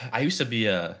I used to be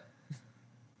a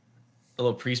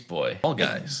little priest boy. All Like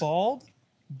guys. bald,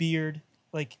 beard,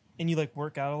 like, and you like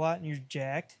work out a lot and you're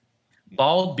jacked.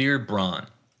 Bald beard Brawn.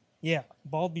 Yeah,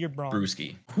 bald, beard, brawn.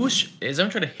 Brewski. Is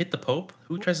anyone trying to hit the Pope?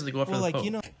 Who tries to go after Well, the like Pope?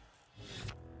 all right,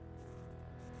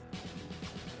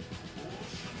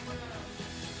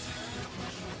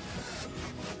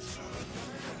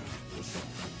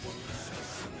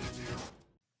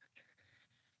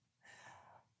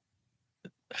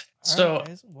 So,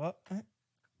 guys. What?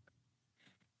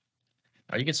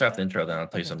 you can start off the intro, then I'll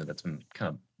tell you Okay. something that's been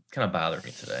kind of bothering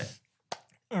me today.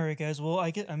 All right, guys. Well,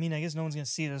 I guess no one's gonna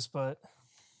see this, but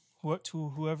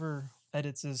whoever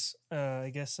edits this,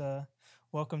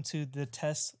 welcome to the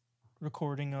test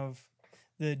recording of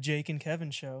the Jake and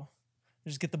Kevin show.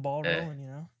 Just get the ball Hey. rolling, you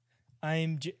know.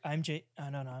 I'm Jake. Oh,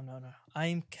 no.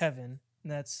 I'm Kevin.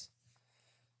 And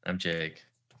I'm Jake.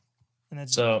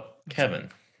 that's So,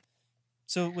 Kevin.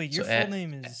 So wait, your So full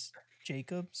name is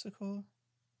Jacob Sokola?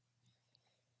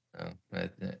 Oh, I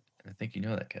think you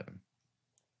know that, Kevin.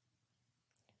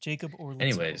 Jacob or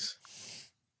Anyways,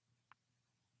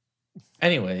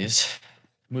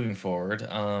 moving forward.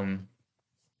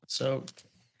 So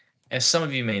as some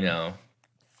of you may know,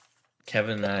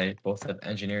 Kevin and I both have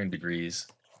engineering degrees.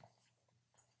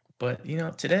 But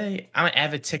today I'm an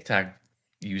avid TikTok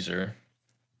user,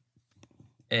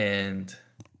 and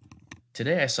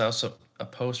today I saw a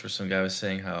post where some guy was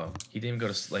saying how he didn't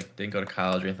go to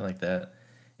college or anything like that,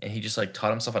 and he just like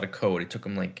taught himself how to code. It took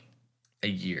him like a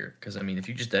year, because if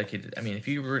you just dedicated, if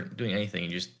you weren't doing anything, you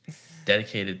just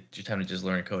dedicated your time to just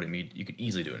learn coding, you could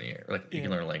easily do it in a year. You can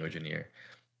learn a language in a year.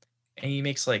 And he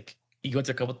makes he went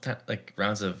to a couple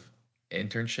rounds of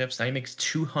internships. Now he makes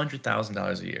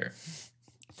 $200,000 a year.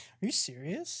 Are you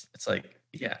serious? It's like,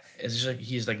 yeah, it's just like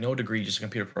he's like no degree, just a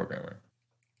computer programmer.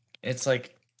 It's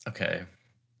like, okay,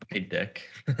 hey dick.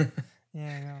 Yeah,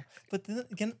 I know. But then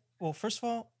again, well, first of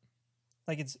all,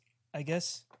 we've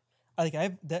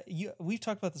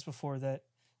talked about this before, that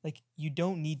like you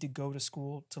don't need to go to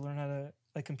school to learn how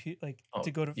to compute,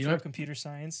 to go for computer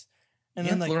science, and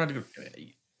then learn how to.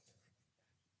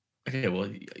 Okay, well,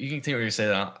 you can continue what you're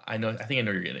saying. I think I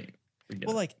know you're getting.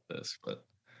 Well, like this, but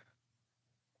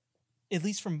at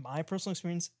least from my personal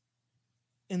experience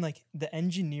in the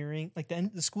engineering,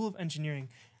 the school of engineering,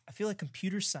 I feel like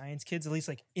computer science kids, at least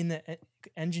in the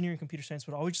engineering computer science,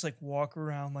 would always just walk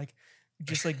around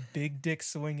just big dick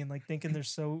swinging, thinking they're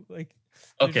so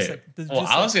okay.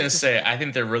 I was gonna say I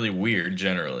think they're really weird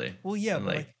generally. Well, yeah,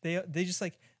 but they just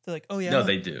they're like, oh yeah, no,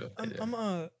 they do. I'm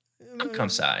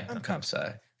comp sci. I'm comp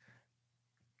sci.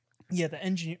 Yeah,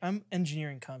 I'm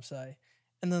engineering comp sci,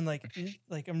 and then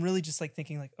I'm really just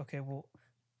thinking okay, well,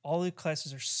 all the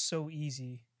classes are so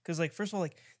easy because first of all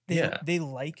they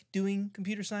like doing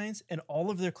computer science, and all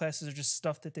of their classes are just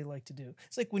stuff that they like to do.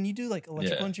 It's when you do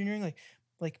electrical engineering,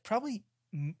 probably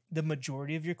the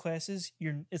majority of your classes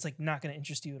it's not going to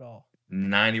interest you at all.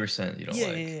 90% you don't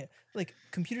like. Yeah. Like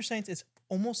computer science, it's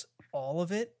almost all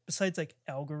of it besides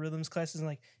algorithms classes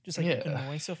and just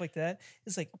annoying stuff like that.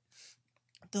 It's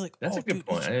they're like, that's a good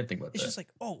point. I didn't think about that. It's just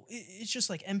it's just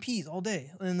MPs all day,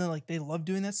 and then they love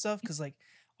doing that stuff because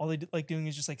all they like doing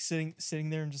is just sitting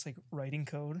there and just writing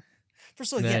code.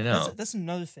 First of all, that's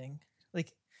another thing.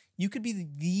 You could be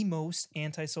the most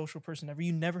antisocial person ever.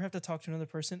 You never have to talk to another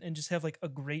person and just have a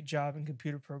great job in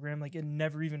computer program. It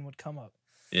never even would come up.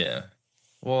 Yeah.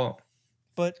 Well,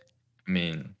 but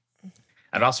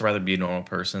I'd also rather be a normal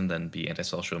person than be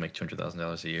antisocial and make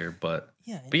 $200,000 a year. But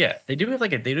yeah, they do have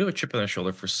a chip on their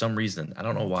shoulder for some reason. I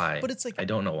don't know why. But it's I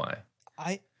don't know why.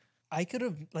 I could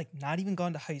have not even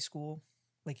gone to high school,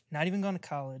 not even gone to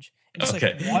college, and just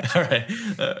watch. All right.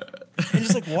 And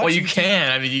just watch. Well, you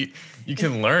can. You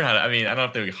can learn how to. I don't know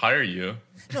if they would hire you.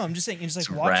 No, I'm just saying. And just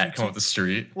watch rat come off the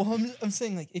street. Well, I'm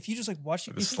saying if you just watch.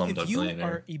 If you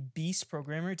are a beast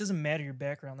programmer, it doesn't matter your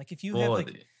background. If you have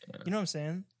you know what I'm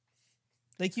saying.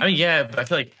 Yeah, but I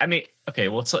feel okay.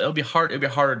 Well, it'll be hard. It'll be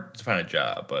hard to find a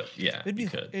job, but yeah,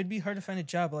 it'd be hard to find a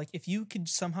job. But if you could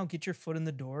somehow get your foot in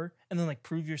the door and then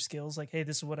prove your skills, hey,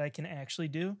 this is what I can actually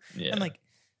do. Yeah, and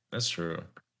that's true.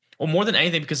 Well, more than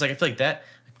anything, because I feel that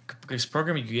because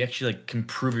programming, you actually can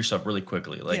prove yourself really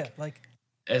quickly. I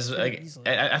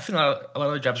feel a lot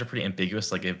of the jobs are pretty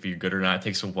ambiguous. If you're good or not, it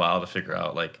takes a while to figure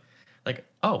out.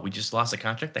 Oh, we just lost a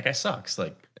contract. That guy sucks.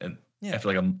 Yeah.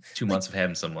 After 2 months of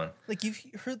having someone. You've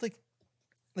heard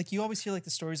you always hear the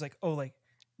stories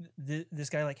this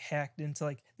guy hacked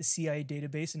into the CIA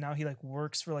database and now he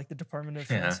works for the Department of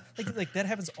Defense. Yeah. That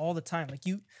happens all the time.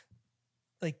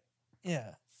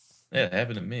 Yeah. Yeah, it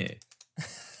happened to me.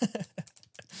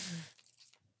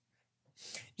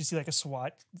 You see a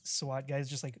SWAT guys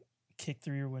just kick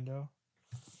through your window.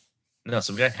 No,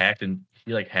 some guy hacked and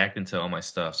he like hacked into all my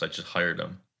stuff, so I just hired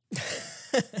him.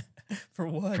 For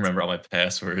what? Remember all my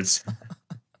passwords.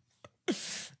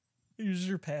 He's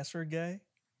your password guy.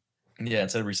 Yeah,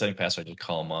 instead of resetting password, I just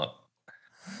call him up.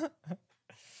 It's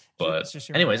But just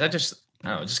your anyways, I mom. don't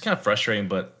know, just kind of frustrating,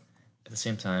 but at the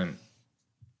same time,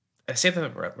 I say that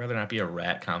I'd rather not be a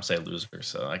rat comp sci loser,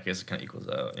 so I guess it kind of equals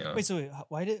out, you know. Wait, so wait,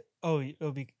 why did? Oh,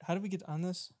 how did we get on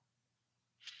this?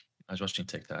 I was watching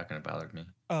TikTok and it bothered me. It's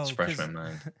Oh, fresh in my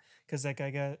mind. because that guy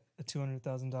got a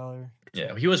 $200,000 Yeah,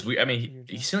 check he was weird. I mean, for your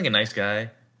he job. seemed like a nice guy,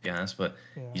 to be honest, but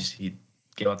Yeah. he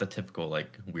gave out the typical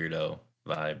like weirdo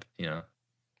vibe, you know.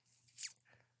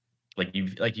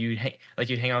 You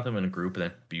hang out with them in a group, and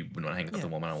then you wouldn't want to hang out with Yeah.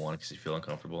 them one on one because you feel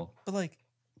uncomfortable. But like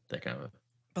That kind of.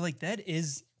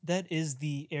 that is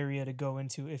the area to go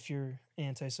into if you're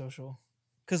antisocial.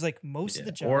 Because like most of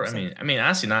the jobs, Or like, I mean,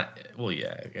 honestly, not. Well,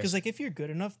 yeah, I because guess. like if you're good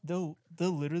enough, they'll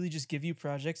literally just give you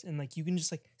projects and like you can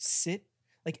just like sit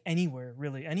like anywhere,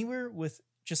 really anywhere with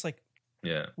just like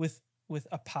Yeah. with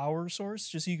a power source,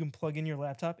 just so you can plug in your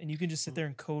laptop and you can just sit there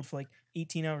and code for like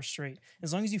 18 hours straight.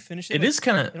 As long as you finish it, It like, is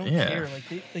kind they of don't yeah. care. Like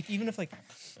they like even if like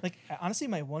honestly,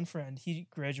 my one friend, he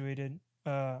graduated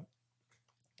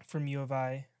from U of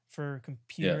I for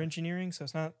computer Yeah. engineering, so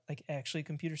it's not like actually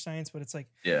computer science, but it's like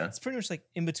Yeah. it's pretty much like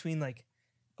in between like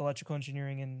electrical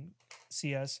engineering and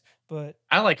CS. But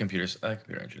I like computers. I like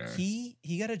computer engineering.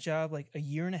 he got a job like a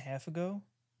year and a half ago,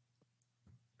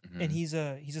 and Mhm. he's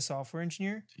a software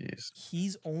engineer. Jeez.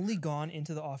 He's only gone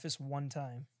into the office one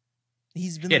time.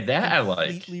 He's been Yeah, like that I like.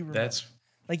 completely remote. That's.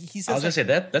 Like he I was says gonna like say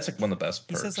that's like one of the best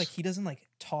he says like perks. he doesn't like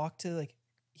talk to like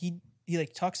he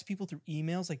like talks to people through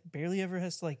emails, like barely ever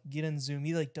has to like get in Zoom.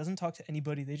 He like doesn't talk to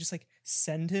anybody. They just like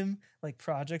send him like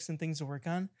projects and things to work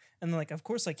on. And then like of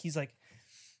course like he's like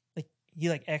he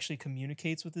like actually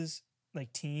communicates with his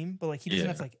like team, but like he doesn't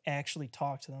have Yeah. to like actually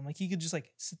talk to them. Like he could just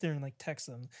like sit there and like text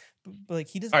them. But like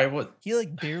he doesn't, All right. What? he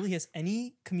like barely has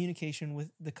any communication with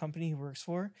the company he works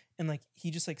for, and like he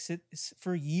just like sits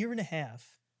for a year and a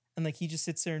half, and like he just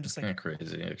sits there and It's just kind like of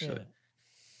crazy, yeah. actually.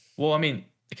 Well, I mean,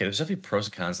 okay, there's definitely pros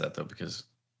and cons to that though, because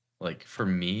like for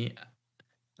me,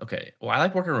 okay, well, I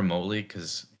like working remotely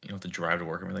because you don't have to drive to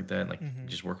work or anything like that. And, like, Mm-hmm.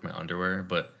 just work in my underwear.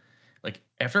 But like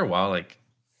after a while, like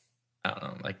I don't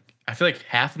know, like I feel like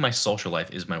half of my social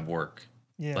life is my work.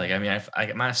 Yeah. Like I mean,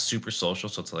 I'm not super social,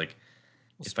 so it's like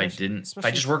Well, if I especially just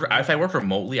if you're work, if I young. work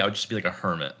remotely, I would just be like a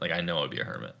hermit. Like I know I'd be a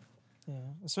hermit Yeah.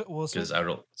 Well, because I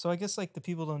don't. so I guess like the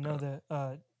people don't know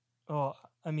that. Well,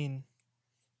 I mean,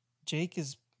 Jake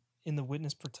is in the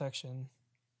witness protection,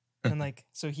 and like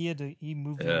so he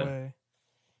moved Yeah, away.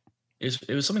 it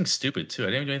was something stupid too.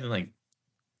 I didn't do anything like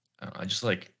I, don't know, I just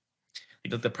like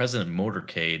the president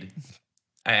motorcade.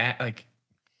 Like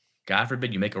God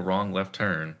forbid you make a wrong left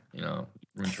turn, you know,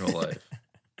 ruins your whole life.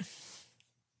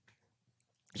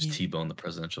 Just he T-bone the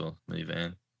presidential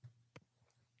minivan.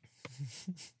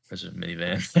 President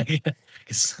minivan.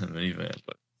 It's a minivan,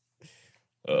 but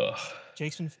ugh.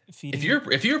 Jake's been If feeding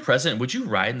it. you're president, would you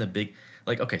ride in the big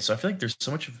like okay, so I feel like there's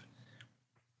so much of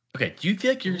okay, do you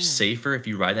feel like you're Ooh. safer if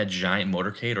you ride that giant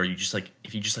motorcade or you just like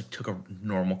if you just like took a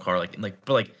normal car but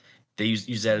like they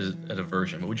use that as a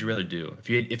version. What would you Mm, rather do? If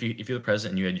you're the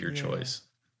president and you had your yeah. choice.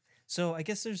 So I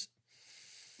guess there's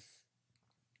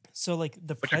so like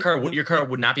But the your car like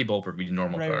would not be bulletproof, it'd be a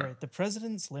normal car. right. The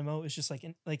president's limo is just like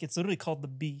like it's literally called the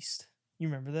Beast. You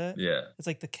remember that? Yeah. It's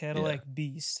like the Yeah. Cadillac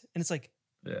Beast, and it's like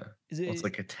Yeah. is Well, it's it?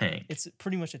 like a tank. It's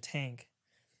pretty much a tank.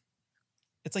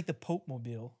 It's like the Pope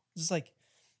Mobile. It's just like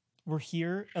we're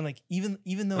here, and like even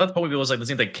I thought though Pope was like the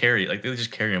thing they carry, like they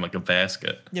just carry him like a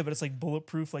basket. yeah, but it's like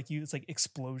bulletproof. Like it's like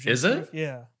explosion Is proof. it?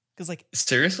 Yeah, because like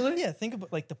Seriously? yeah, think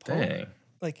about like the Pope. Dang.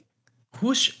 Like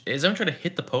Is anyone trying to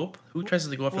hit the Pope? Who tries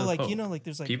to go after well, the like you Pope? know, like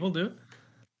there's like People do?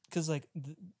 because like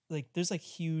there's like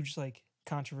huge like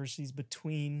controversies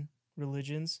between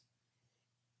religions,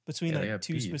 between Yeah, they like got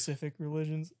two beef. specific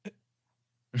religions.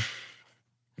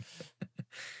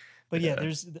 But yeah,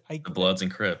 Yeah. I The Bloods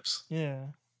and Crips. yeah.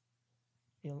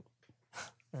 Yeah. All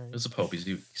right. It's a Pope. He's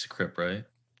a Crip, right?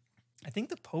 I think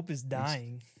the Pope is He's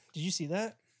dying. Did you see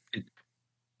that? it,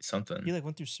 He something. like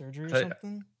went through surgery I or thought,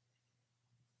 something.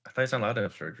 I thought he's not allowed to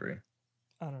have surgery.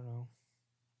 I don't know.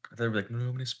 I thought they'd be like, no,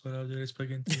 nobody split out there,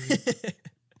 spaghetti.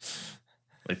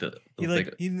 Like he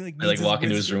like he like they needs like his walk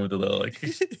into his room wisdom. with the little like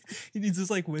He needs his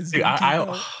like dude, wisdom teeth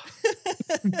out.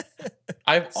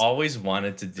 I've always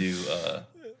wanted to do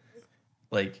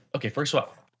like okay, first of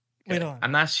all, Wait okay, on.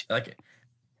 I'm not like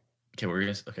okay, we're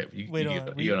gonna okay, Wait you on.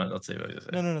 go, you go on, let's say what I was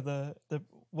gonna say. No. The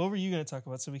what were you gonna talk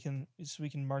about so we can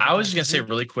mark I it was down? just gonna Because say you're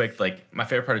really quick, like my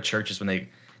favorite part of church is when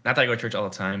not that I go to church all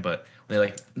the time, but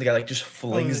the guy like just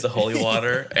flings the holy yeah.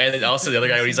 water, and then also the other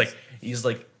guy when Incense. he's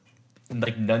like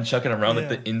nunchucking around like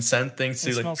Yeah. the incense thing It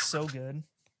too. Like smells so good.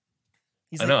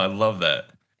 He's I like know, I love that,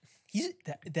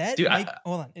 that dude. might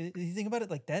hold on. If you think about it,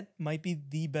 like that might be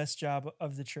the best job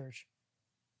of the church.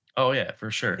 Oh yeah,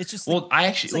 for sure. It's just like Well, I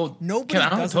actually it's like well, Kevin, nobody I don't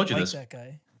know if I doesn't told you like this. that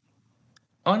guy.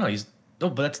 Oh no, he's no,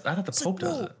 but that's I thought the It's like, Pope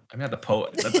does it. well, I mean, not the Pope.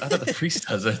 I thought the priest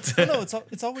does it. well, no,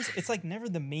 it's always it's like never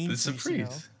the main It's the priest, you know.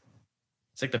 priest.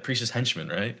 It's like the priest's henchman,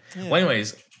 right? Well, Yeah.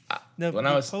 anyways, when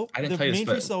The Pope, I didn't the tell you this, main priest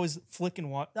but is always flicking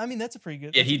water. I mean, yeah, that's a he pretty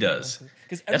good one does. too,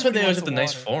 because That's why everybody they always wants have the the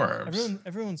nice water. forms.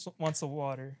 Everyone wants the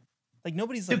water. Like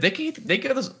nobody's Dude, like, they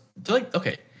get those. They're like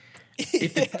okay. yeah, dude,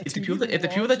 you If the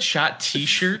people love. that shot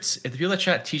T-shirts, if the people that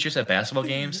shot T-shirts at basketball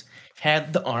games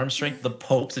had the arm strength, the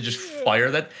popes to just Yeah,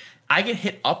 fire that, I get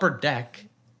hit upper deck,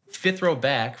 fifth row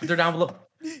back. They're down below.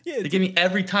 yeah, They give dude, me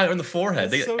every time in the forehead.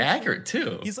 that's They get so true. accurate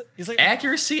too. He's like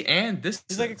Accuracy and he's like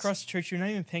distance. across the church. You're not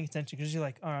even paying attention because you're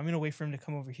like, oh, I'm gonna wait for him to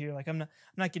come over here. Like I'm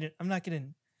not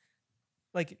getting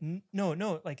like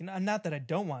no, like not that I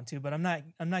don't want to, but I'm not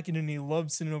getting any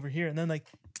love sitting over here. And then like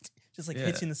just like Yeah,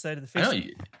 hits you in the side of the I know.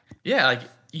 face. Yeah, like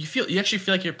you actually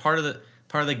feel like you're part of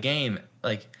the game.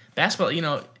 Like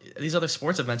basketball, these other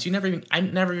sports events, I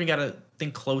never even got a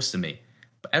thing close to me.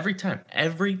 But every time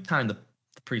the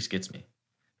priest gets me,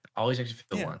 always makes me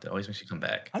feel Yeah, wanted. Always makes me come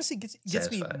back honestly, gets me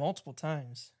satisfied. multiple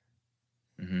times.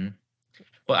 hmm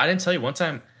Well, I didn't tell you one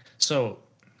time. So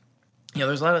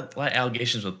there's a lot of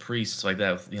allegations with priests like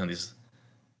that. With,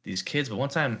 these kids. But one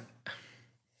time,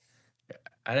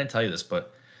 I didn't tell you this,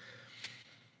 but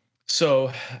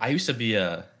so I used to be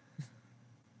a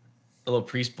little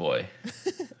priest boy.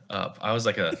 I was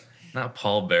like a not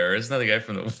pallbearer. Isn't that the guy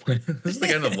from the? This is the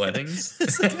guy in the weddings.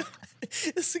 It's the guy,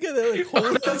 it's the guy that like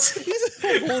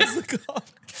holds the cup.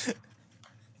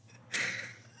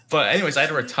 But anyways, I had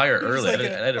to retire He's early. like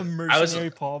I, had a to, I was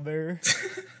mercenary pallbearer.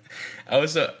 I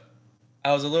was a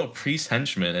I was a little priest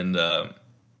henchman, and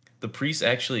the priest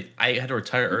actually I had to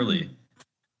retire early.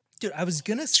 Dude, I was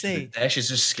gonna say, That actually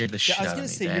just scared the yeah, shit I was out of gonna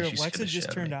me. say That your actually scared Alexa the shit just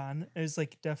out of turned me. on. It was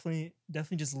like definitely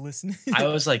just listening. I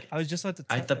was like, I was just about to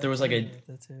I thought there was like tell a, you about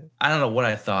that too. I don't know what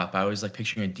I thought, but I was like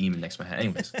picturing a demon next to my head.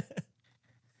 Anyways,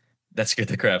 that scared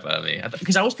the crap out of me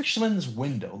because I was picturing someone in this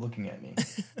window looking at me.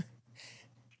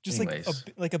 Just Anyways,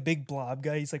 like a big blob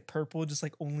guy. He's like purple, just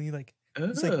like only like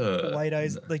it's like ugh, white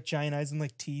eyes, like giant eyes and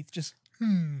like teeth. Just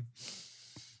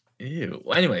ew.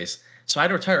 Well, anyways, so I had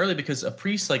to retire early because a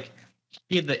priest like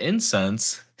he had the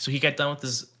incense, so he got done with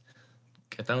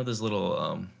his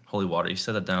little holy water. He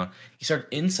set that down. He started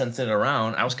incensing it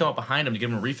around. I was coming up behind him to give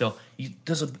him a refill. He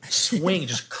does a swing,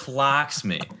 just clocks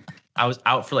me. I was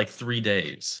out for like 3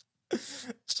 days.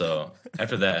 So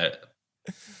after that,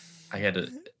 I had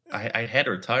to I had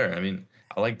to retire. I mean,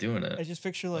 I like doing I it. just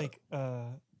picture But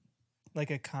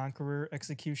like a conqueror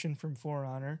execution from For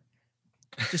Honor.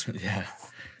 Just yeah,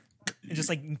 and just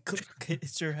like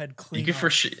hits your head you clean could for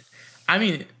off. sure. I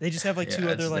mean, They just have like yeah, two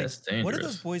other like that's what are those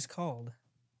dangerous. boys called?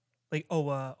 Like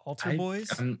altar I boys.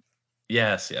 I'm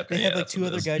yes, yeah, They okay, have yeah, like that's what two it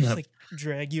other is. guys just like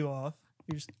drag you off.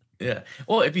 You're just Yeah.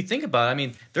 Well, if you think about it, I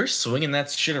mean, they're swinging that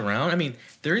shit around. I mean,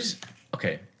 there's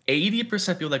okay,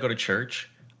 80% people that go to church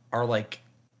are like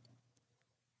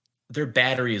their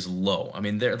battery is low. I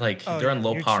mean, oh they're on yeah,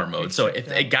 low power you're mode. So checked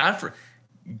if out.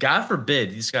 God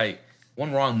forbid this guy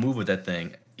one wrong move with that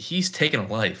thing, he's taking a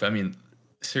life. I mean,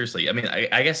 seriously. I mean,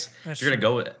 I guess That's if you're true.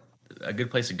 gonna go, a good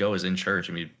place to go is in church.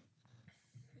 I mean,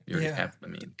 you already Yeah. have. I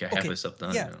mean, get half of Okay. the stuff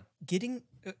done. Yeah. Getting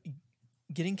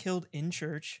getting killed in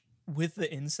church with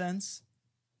the incense.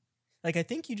 Like I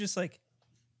think you just like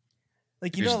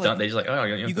You're just done. like They just like, oh,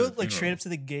 you to go the like straight funeral. up to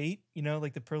the gate,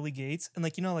 like the pearly gates, and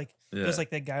like like there's Yeah, like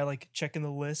that guy like checking the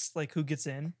list, like who gets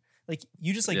in. Like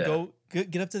you just like yeah. go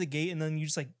get up to the gate, and then you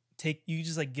just like you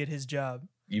just like get his job.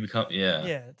 You become yeah.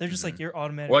 Yeah, they're just hmm like you're or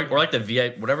automatically like the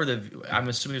VIP, whatever I'm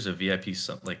assuming there's a VIP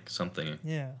something.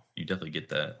 yeah. You definitely get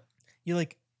that You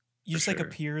like you for just like sure.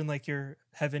 appear in like your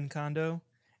heaven condo,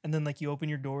 and then like you open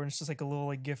your door, and it's just like a little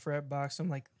like gift wrap box from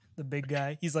like the big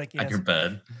guy. He's like On your yes,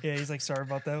 bed. yeah. He's like sorry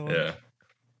about that one. Yeah,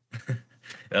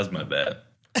 that was my bad.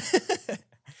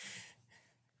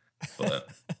 But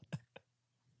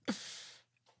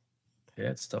yeah,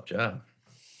 it's a tough job.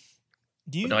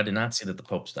 Do But no, you I did not see that the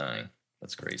Pope's dying.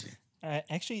 That's crazy.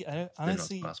 actually? I Didn't know it's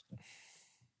honestly possible.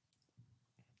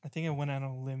 I think I went on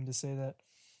a limb to say that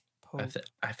Pope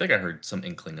I think I heard some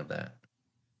inkling of that.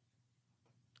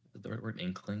 The word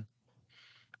inkling.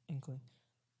 Inkling.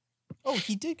 Oh,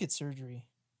 he did get surgery.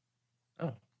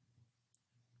 Oh,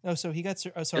 Oh, so he got so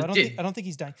it did. I don't think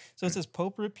he's dying. So it says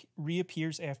Pope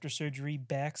reappears after surgery,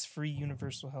 backs free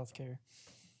universal health care.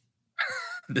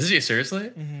 Does he seriously?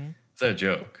 Mm-hmm. Is that a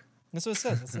joke? That's what it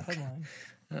says. That's the headline.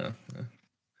 Oh,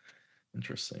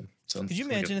 interesting. Could Sounds you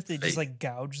like a imagine if they just fake like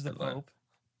gouge the headline. Pope?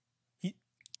 He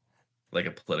Like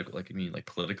a political, like you mean like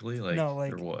politically, no,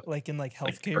 or what? like in like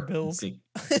Like, healthcare bills.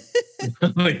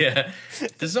 oh yeah.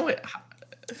 There's no way.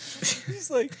 He's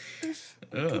like,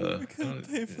 I I couldn't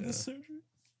pay for the surgery.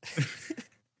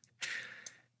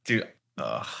 Dude,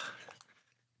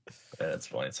 that's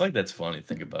funny. It's like that's funny to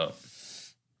think about.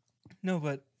 No,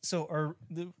 but so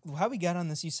how we got on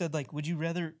this? You said like, would you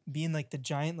rather be in like the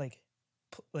giant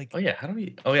Oh yeah, how do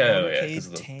we? Oh yeah, because motorcade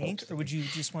of the tank, or would you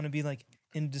just want to be like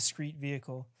in a discrete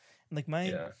vehicle? And like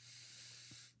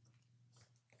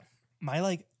my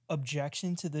like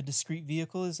objection to the discrete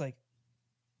vehicle is like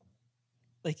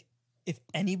if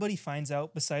anybody finds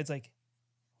out besides like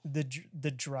the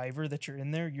driver that you're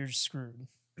in there, you're screwed.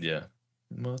 Yeah.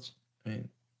 Well, I mean,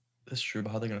 that's true,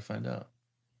 but how are they gonna find out?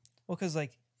 Well, because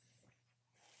like,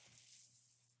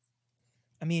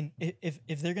 I mean,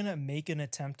 if they're gonna make an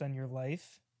attempt on your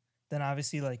life, then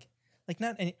obviously like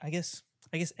not any. I guess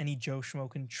any Joe Schmo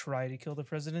can try to kill the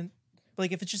president. But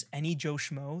like, if it's just any Joe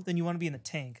Schmo, then you want to be in the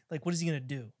tank. Like, what is he gonna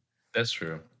do? That's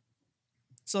true.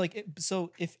 So like,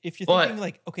 if you're But thinking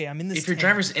like, okay, I'm in this. If your tank,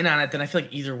 driver's in on it, then I feel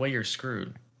like either way you're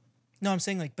screwed. No, I'm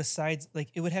saying like besides like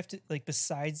it would have to like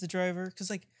besides the driver, because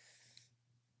like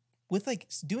with like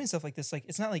doing stuff like this, like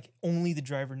it's not like only the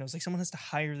driver knows. Like someone has to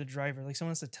hire the driver. Like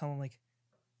someone has to tell him like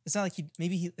it's not like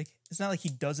it's not like he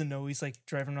doesn't know he's like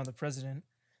driving around the president.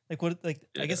 Like what like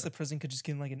I guess the president could just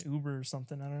give him like an Uber or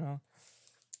something. I don't know.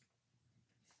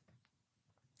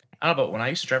 I don't know, but when I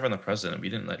used to drive around the president, we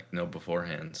didn't like know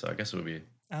beforehand, so I guess it would be.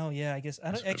 Oh yeah, I guess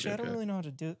I don't really know how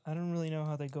to do. I don't really know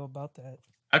how they go about that.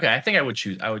 Okay, I think I would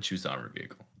choose the armored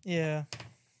vehicle. Yeah.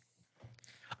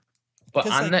 But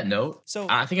on that note, so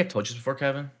I think I told you this before,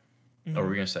 Kevin. Mm-hmm. What were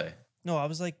we gonna say? No, I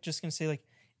was like just gonna say like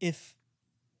if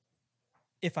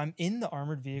I'm in the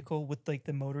armored vehicle with like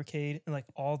the motorcade and like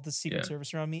all the Secret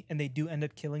Service around me, and they do end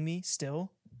up killing me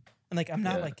still, and like I'm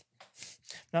not like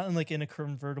not in like in a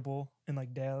convertible in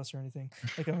like Dallas or anything.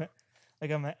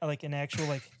 Like I'm like an actual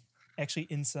like actually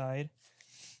inside,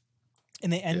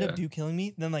 and they end up killing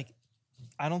me. Then like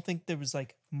I don't think there was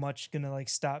like much gonna like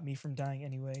stop me from dying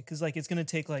anyway, because like it's gonna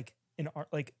take like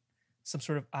like some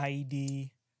sort of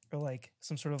IED or like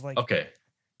some sort of like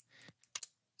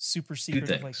super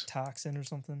secret like toxin or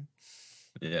something.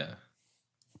 Yeah.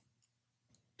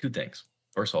 Two things.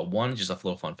 First of all, one, just a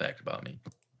little fun fact about me.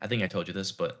 I think I told you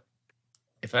this, but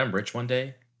if I'm rich one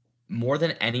day, more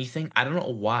than anything, I don't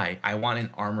know why, I want an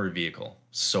armored vehicle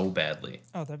so badly.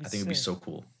 Oh, that'd be I think it'd be so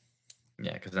cool.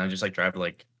 Yeah, because then I just like drive to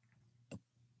like,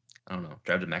 I don't know,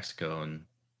 drive to Mexico and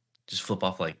just flip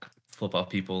off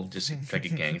people, just like a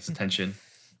gang's attention.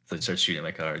 So they start shooting at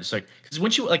my car. Just like, because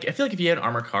once you like, I feel like if you had an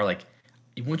armored car, like,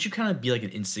 wouldn't you kind of be like an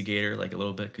instigator, like a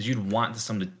little bit, because you'd want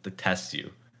someone to test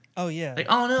you. Oh yeah. Like,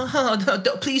 oh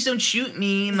no, please don't shoot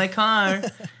me in my car.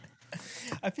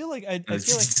 I feel like I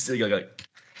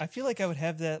feel like I would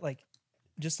have that like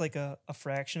just like a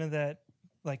fraction of that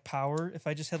like power if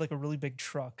I just had like a really big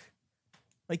truck.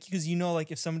 Like because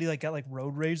like if somebody like got like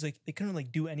road rage, like they couldn't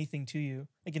like do anything to you,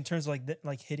 like in terms of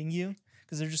like hitting you,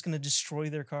 because they're just gonna destroy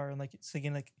their car and like it's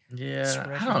again like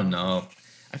I don't know.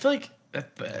 I feel like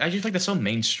I just like that's so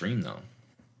mainstream though.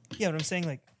 Yeah, but I'm saying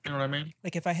like, you know what I mean?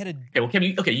 Like if I had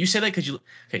you say that because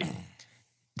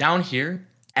down here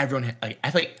everyone like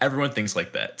I feel like everyone thinks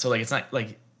like that. So like it's not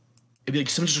like it'd be like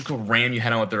someone just go ram you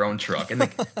head on with their own truck, and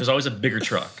like there's always a bigger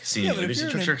truck. See, yeah, these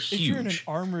trucks are huge. If you're in an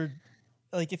armored,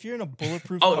 like if you're in a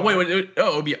bulletproof. car, wait,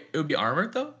 it would be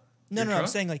armored though. No, I'm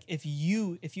saying like if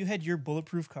you had your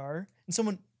bulletproof car and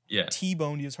someone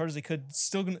T-boned you as hard as they could,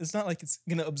 it's not like it's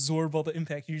gonna absorb all the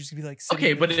impact. You're just gonna be like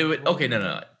but it would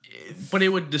no, but it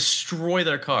would destroy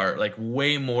their car like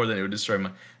way more than it would destroy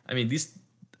my. I mean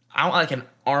I want like an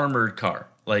armored car,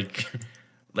 like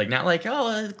not like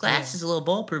the glass is a little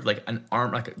bulletproof, like an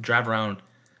drive around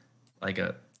like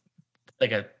a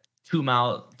 2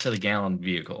 mile to the gallon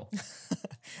vehicle.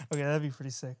 Okay, that'd be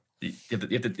pretty sick. You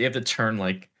have to turn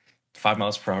like 5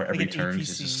 miles per hour every turn.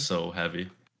 It's just so heavy.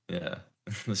 Yeah,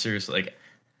 seriously. Like,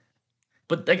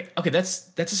 but like, okay, that's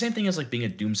the same thing as like being a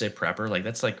doomsday prepper. Like,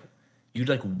 that's like you'd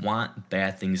like want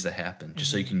bad things to happen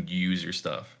just so you can use your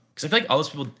stuff. Because I feel like all those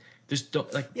people,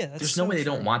 there's no way they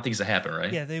don't want things to happen,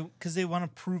 right? Yeah, because they want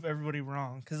to prove everybody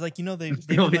wrong. Because like they've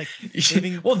been like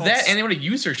and they want to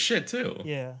use their shit too.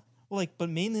 Yeah, well, like, but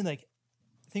mainly like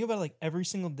think about it, like every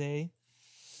single day.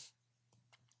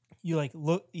 You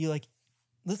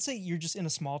let's say you're just in a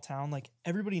small town, like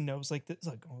everybody knows like this,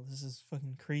 like, oh, this is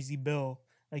fucking crazy Bill,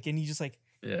 like, and you just like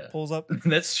Yeah. pulls up.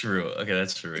 That's true. Okay,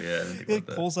 that's true. Yeah, I didn't think He about like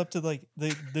that. pulls up to like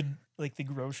the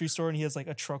grocery store, and he has like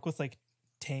a truck with like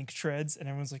tank treads, and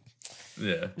everyone's like,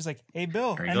 Yeah. he's like, "Hey,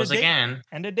 Bill, Here he end of goes day, again.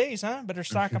 end of days, huh? Better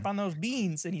stock up on those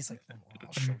beans." And he's like, "Oh,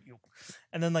 I'll show you."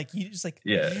 And then like Yeah.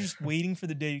 you're just waiting for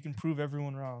the day you can prove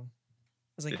everyone wrong.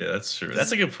 It's like Yeah, that's true. That's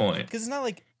because a good point. it's not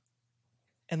like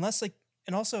unless like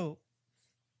and also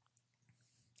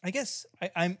I guess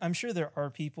I'm sure there are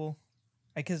people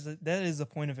because that is the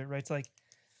point of it, right? To like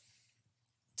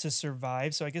to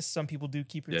survive. So I guess some people do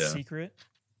keep it Yeah. secret.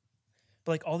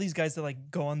 But like all these guys that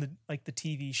like go on the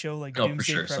TV show like Oh, for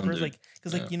Doomsday sure. Some Preppers dude. like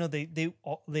because Yeah. like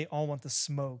they all want the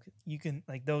smoke. You can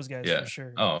like those guys for Yeah.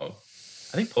 sure. Oh,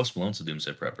 I think Post Malone's a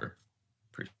Doomsday Prepper.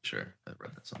 Pretty sure I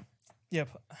read that song. Yeah.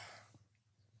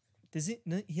 Does he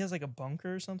has like a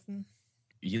bunker or something?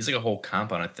 He has like a whole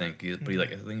compound, I think. But he Hmm.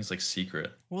 like I think it's like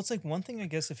secret. Well, it's like one thing I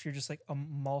guess if you're just like a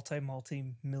multi Oh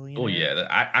millionaire.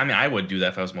 yeah, I mean I would do that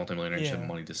if I was a multimillionaire and just had Yeah.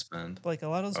 money to spend. But like a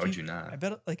lot of those Why would people, you I not?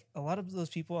 bet like a lot of those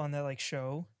people on that like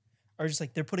show are just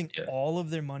like they're putting Yeah. all of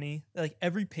their money, like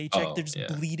every paycheck, they're Oh just yeah.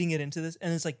 bleeding it into this,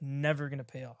 and it's like never gonna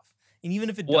pay off. And even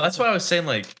if it Well, does, that's why like I was saying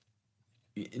like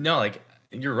no, like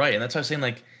you're right, and that's why I was saying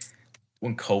like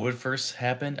when COVID first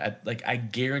happened, I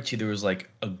guarantee there was like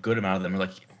a good amount of them were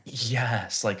like,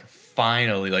 yes, like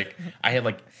finally, like I had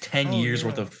like 10 oh years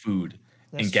worth yeah, of food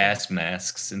that's and true. gas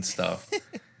masks and stuff.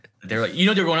 They're like,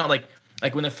 they're going out like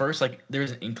when the first like there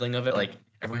was an inkling of it, like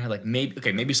everyone had like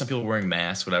maybe some people wearing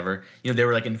masks, whatever. They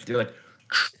were like they're like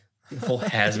full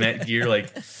hazmat gear,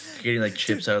 like getting like Dude,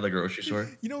 chips out of the grocery store.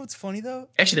 you know what's funny though?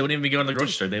 Actually, they wouldn't even be going to the grocery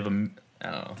Dude, store. They have a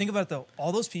I don't know. think about it though.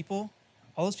 All those people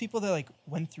that like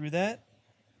went through that,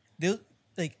 they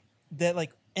like that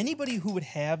like anybody who would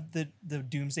have the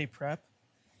doomsday prep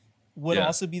would Yeah.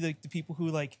 also be like the people who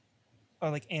like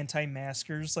are like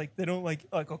anti-maskers. Like they don't like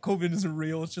oh COVID isn't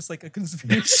real. It's just like a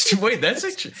conspiracy. Wait, that's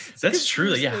actually It's a that's true.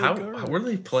 Like, conspiracy yeah, by the how government. were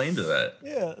they playing to that?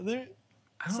 Yeah, they're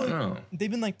I it's don't like know.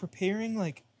 they've been like preparing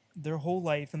like their whole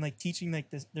life and like teaching like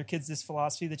their kids this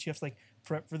philosophy that you have to like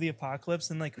prep for the apocalypse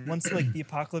and like once like the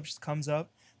apocalypse comes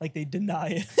up like they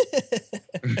deny it.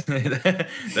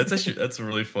 That's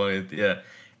really funny. Yeah,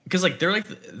 because like they're like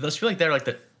those people like they're like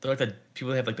the people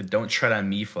that have like the "Don't Tread on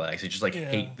Me" flags. They just like Yeah,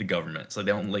 hate the government, so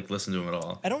they don't like listen to them at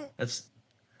all. I don't. That's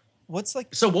What's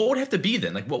like so. What would it have to be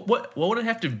then? Like what would it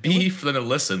have to it would. be for them to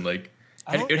listen? Like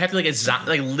I it don't. would have to be like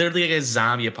like literally like a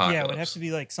zombie Yeah, it would have to apocalypse,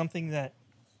 be like something that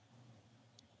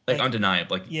like like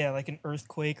undeniable. yeah, like an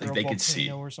earthquake or Like a they could see.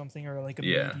 volcano or something or like a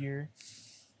Yeah, meteor.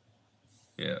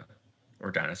 yeah,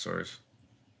 or dinosaurs.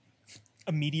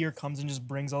 A meteor comes and just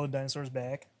brings all the dinosaurs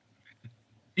back.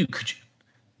 Dude, could you?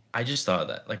 I just thought of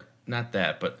that. Like, not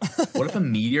that, but what if a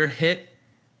meteor hit?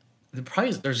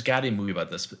 There's got to be a movie about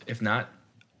this. But if not,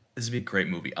 this would be a great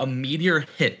movie. A meteor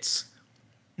hits.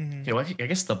 Hmm. Okay, well, I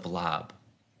guess the Blob.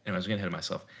 Anyway, I was getting ahead of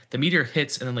myself. The meteor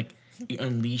hits and then like it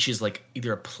unleashes like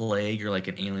either a plague or like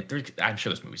an alien. I'm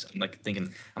sure there's movies. I'm like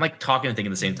thinking. I'm like talking and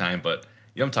thinking at the same Hmm. time, but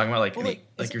you know what I'm talking about? Like Well, like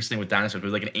like you're saying with dinosaurs,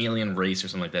 but like an alien race or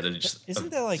something like that. It isn't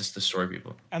that like? just destroy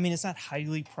people. I mean, it's not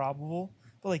highly probable,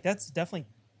 but like that's definitely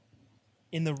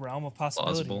in the realm of Plausible.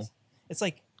 possibilities. It's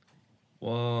like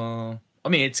Well, I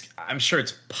mean, I'm sure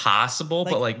it's possible,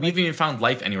 but like we haven't even found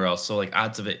life anywhere else. So like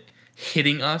odds of it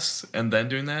hitting us and then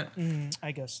doing that.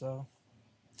 I guess so.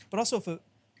 But also if it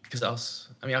Because else,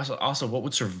 I mean, also, what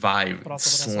would survive but also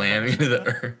what else slamming into the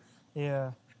earth?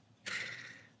 yeah.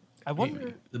 I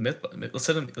wonder The myth. Let's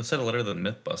send a letter to the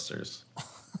MythBusters.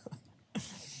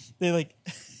 they like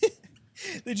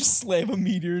they just slam a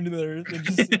meteor into the earth and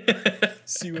just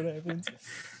see what happens.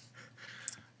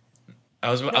 I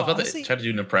was about Honestly, to try to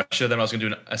do an impression of them. I was going to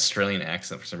do an Australian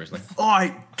accent for some reason. Like, all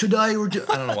right, today we're doing.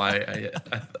 I don't know why.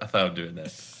 I thought of doing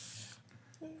that.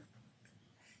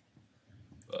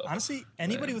 honestly,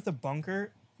 anybody Man. with a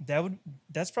bunker,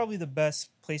 that's probably the best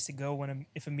place to go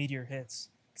if a meteor hits.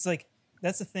 It's like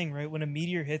that's the thing, right? When a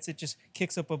meteor hits, it just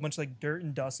kicks up a bunch of like dirt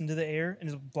and dust into the air and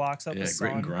just blocks out the Yeah,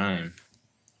 grit and sun. grime.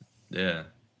 Yeah,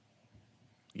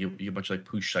 you get a bunch of like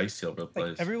poo shiesty all over the Like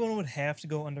place. everyone would have to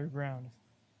go underground.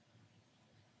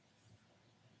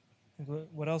 Like,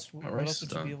 what else? My What rice else is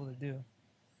would you be done. able to do?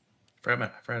 I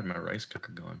forgot my rice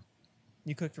cooker going.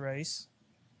 You cooked rice.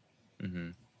 Mm-hmm.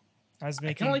 I was I kind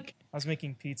of making. like. I was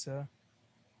making pizza.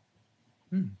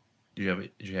 Hmm. Do you have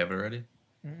it? Did you have it already?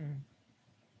 Mm-mm.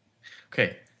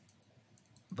 Okay.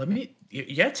 Let me.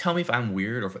 You gotta tell me if I'm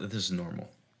weird or if this is normal.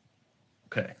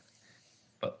 Okay.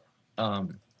 But but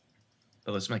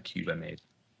this is my cube I made.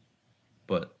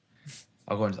 But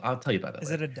I'll tell you about that Is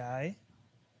it later. a die?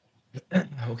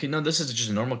 Okay, no, this is just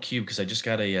a normal cube because I just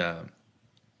got a.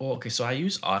 Well, okay, so I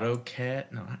use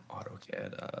AutoCAD. No, not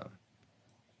AutoCAD.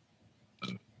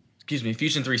 excuse me,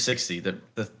 Fusion 360, the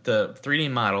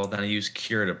 3D model. Then I use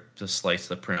Cure to slice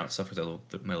the printout stuff with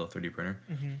my little 3D printer.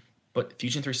 Mm-hmm. But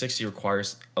Fusion 360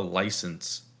 requires a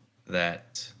license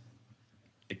that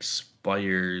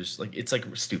expires. Like it's like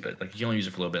stupid. Like you can only use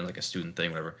it for a little bit, like a student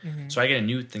thing, whatever. Mm-hmm. So I get a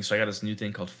new thing. So I got this new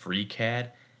thing called FreeCAD.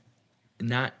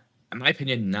 Not, in my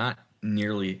opinion, not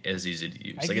nearly as easy to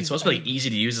use. Like it's supposed to be like easy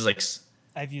to use. Is like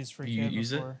I've used you FreeCAD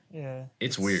use it. before. Yeah,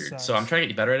 It's it weird. So I'm sucks. trying to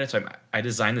get better at it. So I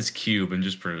designed this cube and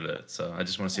just printed it. So I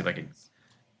just want to see if I can Nice.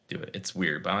 do it. It's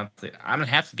weird, but I'm gonna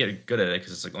have to get good at it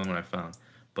because it's like the only one I found.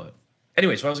 But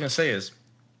anyways, what I was gonna say is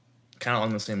kind of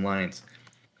along the same lines.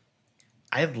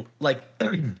 I have like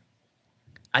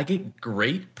I get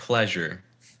great pleasure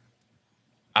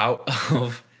out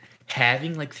of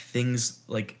having like things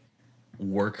like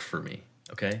work for me.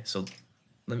 Okay, so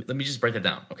let me just break that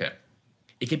down. Okay,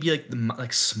 it could be like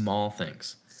like small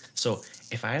things. So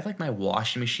if I have like my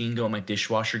washing machine going, my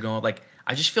dishwasher going, like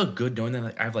I just feel good knowing that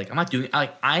like I've like I'm not doing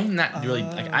like I'm not really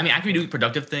like I mean I could be Okay. doing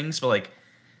productive things, but like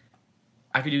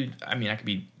I could do I mean I could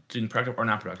be doing productive or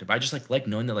not productive. But I just like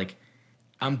knowing that like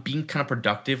I'm being kind of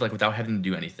productive like without having to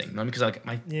do anything. You know, because like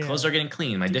my clothes Yeah. are getting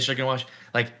clean, my Do dishes are getting washed.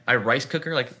 Like my rice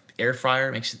cooker, like air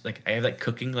fryer makes it like I have like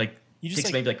cooking like you just takes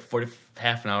like maybe like 40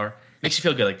 half an hour. Makes you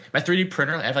feel good. Like my 3D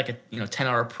printer, I have like a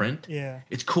 10-hour print. yeah.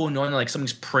 It's cool knowing that like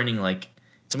something's printing like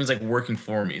something's like working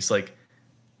for me. It's like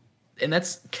and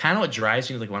that's kind of what drives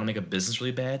me to like want to make a business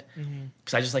really bad Mm-hmm.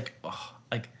 because I just like oh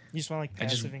like You just want like I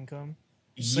just passive income.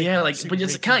 Just like yeah like super but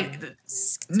it's raking kind in. of like,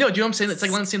 no, do you know what I'm saying? It's like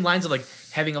along the same lines of like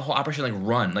having a whole operation like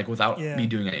run like without me Yeah.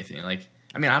 doing anything. Like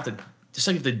I mean I have to just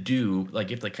like you have to do like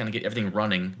you have to like, kind of get everything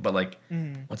running, but like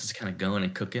Mm-hmm. once it's kind of going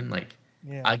and cooking, like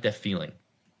I Yeah. like that feeling.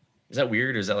 Is that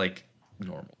weird or is that like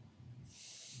normal?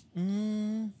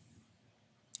 Mm,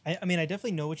 I mean, I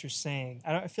definitely know what you're saying.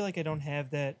 I feel like I don't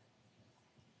have that.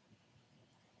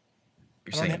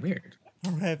 You're I don't saying have. I'm weird. I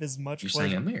don't have as much You're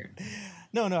saying pleasure. I'm weird.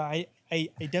 No, no. I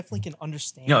definitely can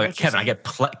understand No, what you're Kevin, saying.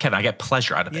 Kevin, I get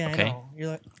pleasure out of it. Yeah, I Okay, know. You're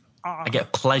like I ah.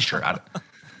 get pleasure out of.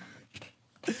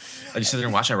 I just sit there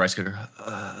and watch my rice cooker.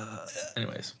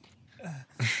 Anyways,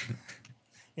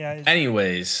 Yeah.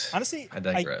 anyways, Honestly, I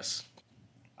digress.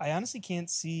 I honestly can't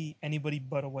see anybody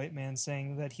but a white man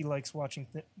saying that he likes watching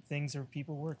things or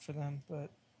people work for them, but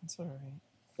it's all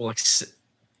Well,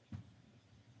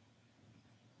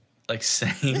 like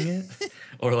saying it,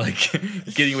 or like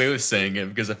getting away with saying it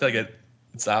because I feel like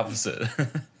it's opposite.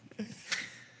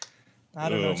 I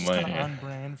don't know. Oh It's just kind of man, on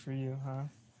brand for you, huh?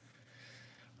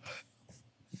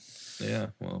 yeah.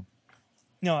 Well,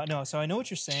 No, no. So I know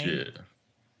what you're saying, shit.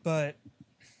 but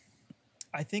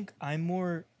I think I'm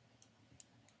more.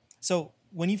 So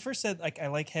when you first said like I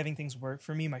like having things work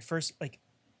for me, my first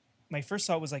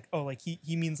thought was like, oh, like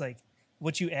he means like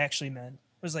what you actually meant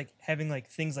was like having like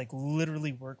things like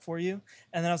literally work for you.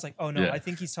 And then I was like, oh no, Yeah. I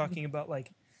think he's talking about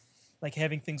like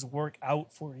having things work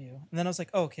out for you. And then I was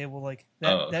like, oh, okay, well like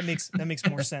that Oh. that makes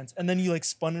more sense. And then you like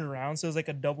spun it around, so it was like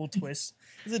a double twist.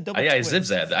 It's a double I zip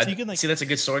twist. zapped. So I you can like see that's a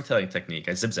good storytelling technique.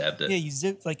 I zip zapped it. yeah, you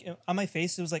zip like on my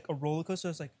face. It was like a roller coaster. I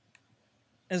was like,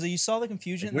 as you saw the Like,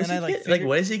 confusion, and where's then he I like get? Like, figured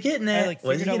what is he getting I at? like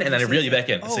What is he figured out getting? what And you're then I saying. reel It's you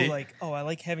like, back in. oh, See? I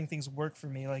like having things work for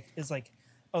me. Like is like,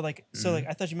 oh, like so Mm-hmm. like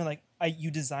I thought you meant like you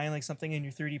design like something in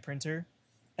your 3D printer,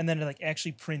 and then it like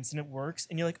actually prints and it works,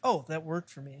 and you're like, oh, that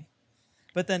worked for me.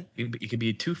 But then It could be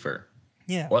a twofer.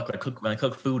 yeah, Or like when I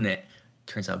cook food and it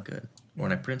turns out good, or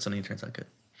when I mhm. print something, it turns out good.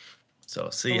 So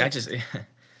But see, I like just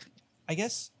I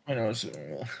guess I know.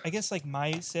 I guess like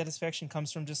my satisfaction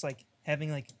comes from just like having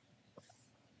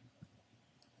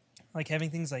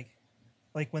things like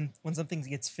when something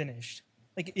gets finished.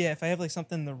 Like yeah, if I have like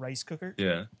something in the rice cooker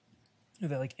Yeah, or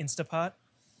that like Instapot,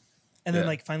 and then yeah.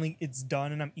 like finally it's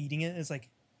done and I'm eating it, it's like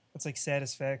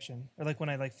satisfaction. Or like when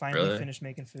I like finally Really? finish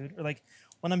making food, or like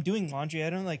when I'm doing laundry,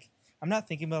 I'm not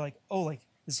thinking about like oh like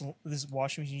this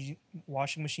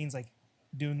washing machine's like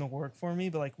doing the work for me,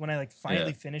 but like when I like Yeah.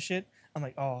 finally finish it, I'm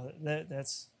like oh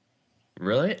that's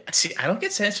Really? See, I don't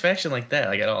get satisfaction like that.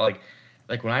 Like I don't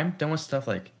like when I'm done with stuff.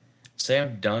 Like, say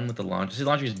I'm done with the laundry. See,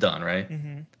 laundry's done, right?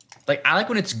 mm-hmm. Like I like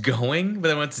when it's going, but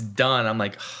then when it's done, I'm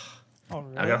like, Oh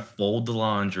I gotta really? fold the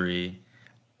laundry.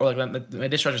 Or like when my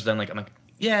dishwasher's done, like I'm like,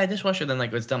 yeah, dishwasher. Then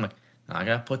like it's done, like I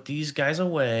gotta put these guys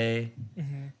away.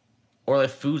 Mm-hmm. Or like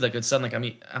food, like it's done, like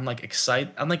I'm like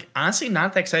excited. I'm like honestly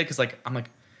not that excited because like I'm like,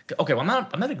 okay, well I'm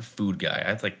not a big food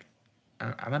guy.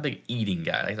 I'm not a big eating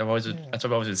guy. Like Yeah. that's why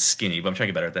I've always been skinny, but I'm trying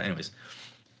to get better at that. Anyways,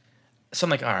 so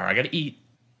I'm like, all right, I gotta eat.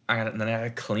 Then I gotta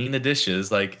clean the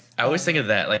dishes. Like I Oh always think yeah. of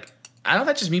that. Like I don't know if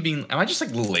that's just me being. Am I just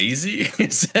like lazy?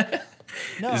 Is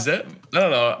No, that? I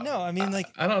don't know. no. I mean like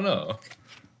I don't know.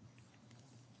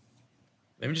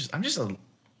 Maybe just I'm just a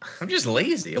I'm just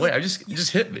lazy. But Wait, like I just it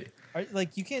just hit me.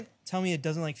 like you can't tell me it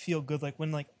doesn't like feel good like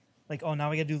when like oh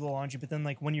now I gotta do the laundry, but then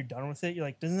like when you're done with it, you're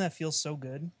like, doesn't that feel so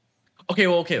good? Okay,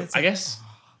 well, And okay. it's I like, guess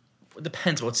it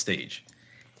depends what stage.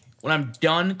 When I'm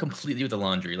done completely with the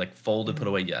laundry, like folded, put mhm,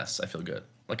 away, yes, I feel good.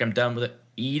 Like I'm done with it,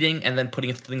 eating and then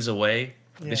putting things away.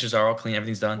 yeah. Dishes are all clean,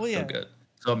 everything's done. Well, Feel yeah, good.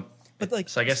 So, but like,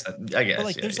 so I guess I but guess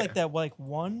like, yeah, there's yeah, like that like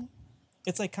one.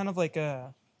 It's like kind of like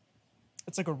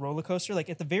it's like a roller coaster. Like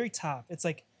at the very top, it's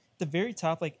like the very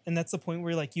top, like, and that's the point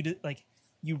where like like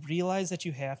you realize that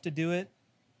you have to do it,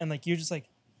 and like you're just like,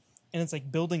 and it's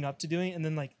like building up to doing it, and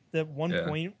then like the one yeah,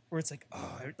 point where it's like,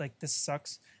 oh, like this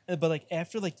sucks. But like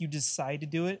after like you decide to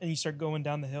do it and you start going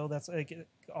down the hill, that's like it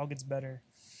all gets better.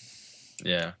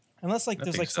 yeah. Unless like I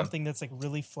there's think like so. something that's like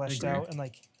really I fleshed agree. out and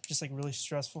like just like really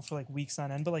stressful for like weeks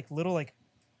on end, but like little like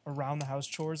around the house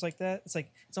chores like that, it's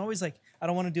like it's always like I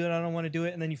don't want to do it, I don't want to do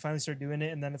it, and then you finally start doing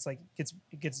it, and then it's like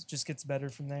gets better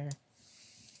from there.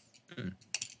 Mm.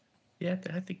 Yeah,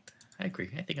 I think I agree.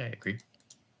 I think I agree.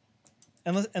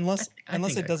 Unless I, unless I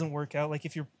unless think I it agree. doesn't work out, like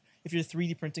if you're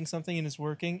 3D printing something and it's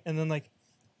working, and then like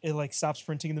it like stops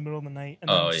printing in the middle of the night, and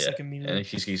then Oh just yeah, like and immediately, it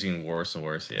keeps getting worse and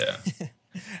worse. Yeah,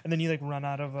 and then you like run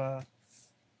out of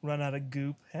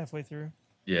goop halfway through.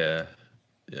 yeah,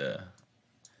 yeah.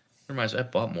 Reminds me, I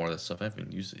bought more of this stuff. I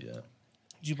haven't used it yet.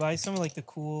 Did you buy some of like the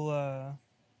cool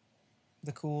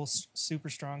super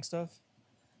strong stuff?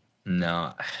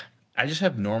 No, I just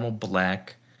have normal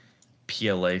black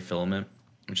PLA filament,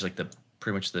 which is like the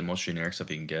pretty much the most generic stuff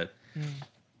you can get. Mm.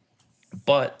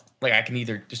 But like I can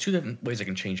either there's two different ways I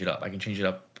can change it up. I can change it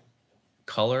up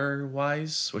color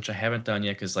wise, which I haven't done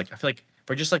yet because like I feel like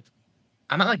for just like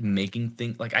I'm not like making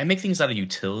things like I make things out of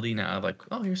utility now. I'm like,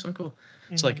 oh, here's something cool.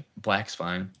 So Hmm. like black's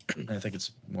fine. I think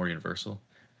it's more universal.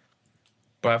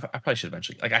 But I probably should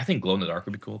eventually like I think glow in the dark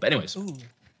would be cool. But anyways, Ooh,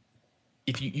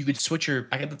 if you could switch your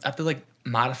I have to like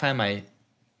modify my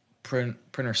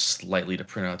printer slightly to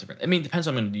print out different. I mean, it depends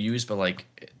on what I'm going to use, but like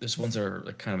there's ones that are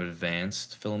like kind of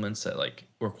advanced filaments that like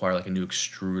require like a new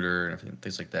extruder and everything,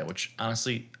 things like that. Which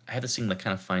honestly, I have to seem like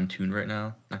kind of fine tuned right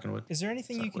now. Not gonna wood. is there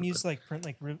anything It's you not can wood, but use to, like print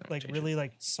like I want like to change it. really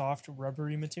like soft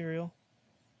rubbery material?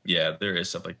 Yeah, there is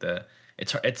stuff like that.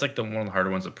 It's like the one of the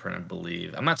harder ones to print, I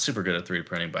believe. I'm not super good at 3D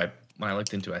printing, but when I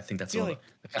looked into it, I think I that's feel one of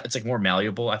like the. It's like more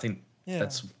malleable. I think yeah,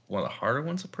 that's one of the harder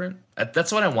ones to print.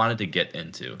 That's what I wanted to get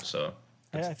into. So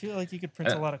that's I feel like you could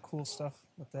print a uh, lot of cool stuff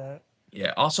with that.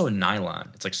 yeah. Also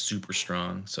nylon. It's like super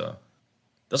strong. So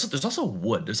there's also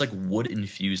wood. There's like wood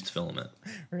infused filament.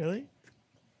 Really,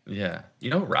 Yeah, you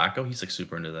know Rocco. He's like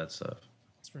super into that stuff.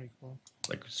 that's pretty cool.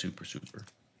 Like super super.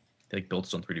 He like built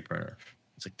his own 3D printer.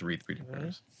 It's like three 3D Really,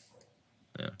 printers.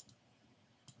 Yeah,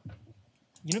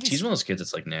 you know, he's one of those kids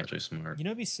that's like naturally smart. you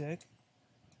know, be sick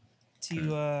Hmm.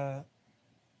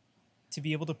 to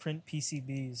be able to print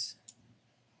PCBs.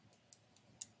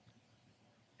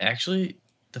 Actually,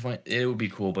 it would be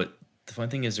cool, but the fun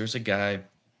thing is there's a guy.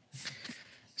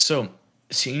 So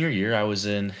senior year,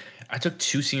 I took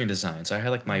two senior designs. I had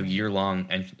like my Mm. year long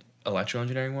electrical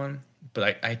engineering one,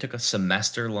 but I took a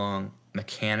semester long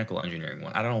mechanical engineering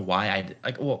one. I don't know why I did,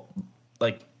 like. Well,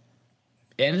 like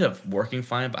it ended up working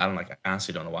fine, but I don't like. I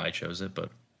honestly don't know why I chose it.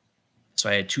 But so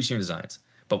I had two senior designs,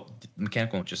 but the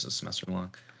mechanical one was just a semester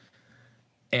long.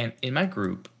 And in my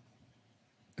group,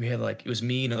 we had like it was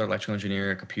me, another electrical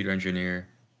engineer, a computer engineer,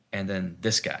 and then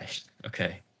this guy.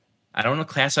 Okay, I don't know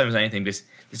classify him as anything because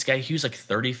this guy he was like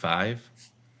 35,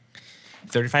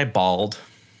 35 bald.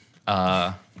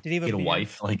 Uh, Did he have a he had a beard?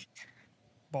 wife. Like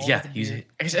Bald yeah, with a he's beard.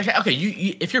 okay.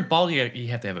 You if you're bald, you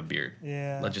have to have a beard.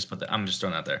 Yeah. Let's just put that. I'm just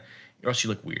throwing that out there, or else you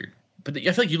look weird. But I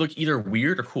feel like you look either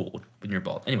weird or cool when you're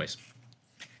bald. No, Anyways,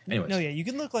 yeah, you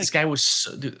can look this like guy was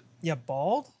dude, yeah,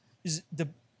 bald is the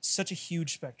such a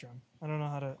huge spectrum. I don't know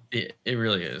how to it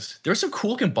really is. There were some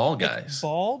cool looking bald like guys.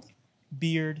 bald,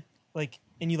 beard, like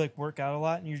and you like work out a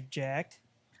lot and you're jacked.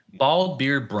 Bald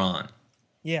beard, brawn,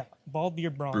 Yeah, bald,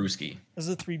 beard, brawn. brewski. Those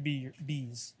are the three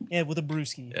B's. Yeah, with a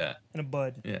brewski Yeah, and a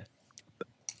bud. yeah.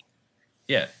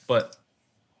 Yeah, but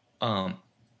um,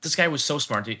 this guy was so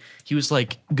smart. He was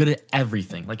like good at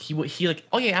everything. Like he like,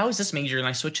 oh yeah, I was this major and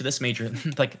I switched to this major.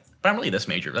 Like, but I'm really this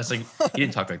major. That's like he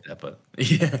didn't talk like that, but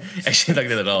yeah, actually didn't talk like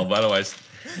that at all. But otherwise,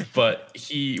 but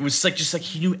he was like just like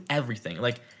he knew everything.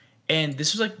 Like, and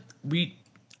this was like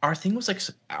our thing was like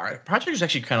our project was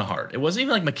actually kind of hard. It wasn't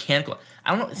even like mechanical.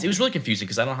 I don't know. It was really confusing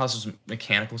because I don't know how this was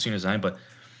mechanical senior design, but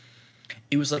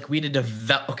it was like we had to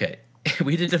develop. Okay,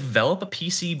 we had to develop a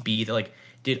PCB that like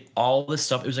did all this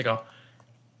stuff. It was like a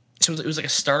so it was like a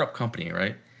startup company,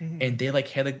 right? Hmm. And they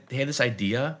like they had this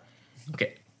idea.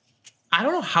 Okay, I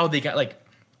don't know how they got like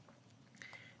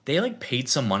they like paid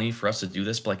some money for us to do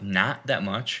this, but like not that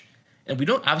much. And we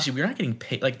don't obviously we're not getting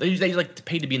paid like they like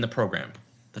paid to be in the program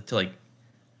to like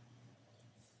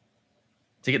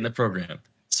to get in the program.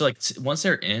 So like once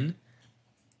they're in,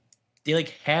 they like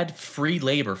had free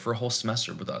labor for a whole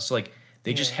semester with us. So like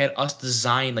they just Yeah. had us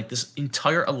design like this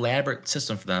entire elaborate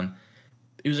system for them.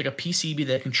 It was like a PCB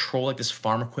that controlled like this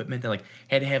farm equipment that like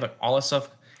had to have like all that stuff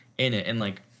in it, and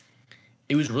like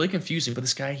it was really confusing. But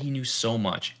this guy, he knew so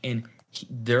much, and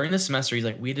during the semester he's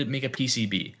like, we had to make a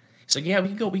PCB. He's like, yeah, we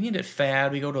can get it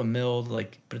fab, we go to a mill,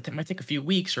 like, but it might take a few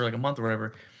weeks or like a month or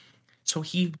whatever. So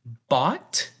he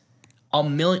bought a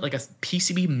milling like a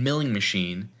PCB milling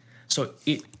machine. So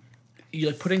it you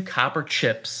like put in copper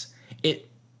chips. It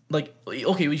like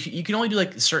okay, you can only do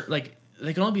like certain like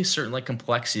they can only be a certain like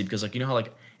complexity because like you know how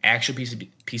like actual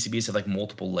PCBs have like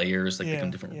multiple layers, like they come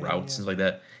Yeah. different Yeah. routes Yeah. and stuff like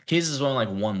that. His is only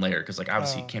like one layer because like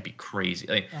obviously it Oh. can't be crazy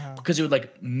like Uh-huh. because it would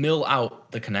like mill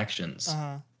out the connections.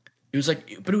 Uh-huh. It was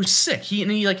like, but it was sick. He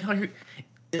like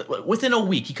within a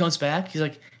week he comes back. He's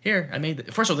like, here I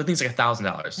made. First of all, the thing's like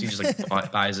 $1,000. He just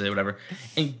like buys it, whatever,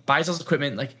 and he buys all this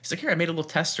equipment. Like he's like, here I made a little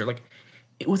tester. Like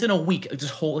within a week, like, this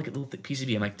whole like little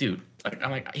PCB. I'm like, dude.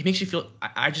 I'm like, he makes you feel.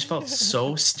 I just felt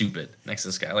so stupid next to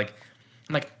this guy. Like,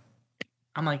 I'm like,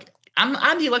 I'm like,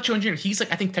 I'm the electro engineer. He's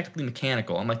like, I think technically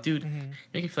mechanical. I'm like, dude, Mm-hmm. you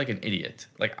make me feel like an idiot.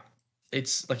 Like,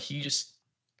 it's like he just,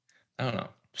 I don't know.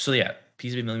 So yeah,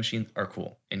 PCB milling machines are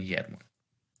cool, and he had one.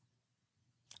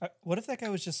 What if that guy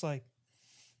was just like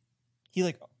he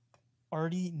like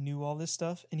already knew all this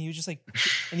stuff and he was just like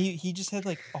and he just had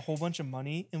like a whole bunch of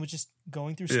money and was just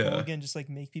going through school Yeah. again just like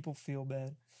make people feel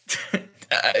bad.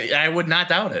 I would not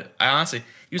doubt it. I honestly,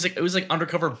 he was like it was like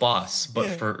undercover boss, but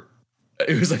Yeah. for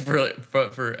it was like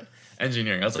for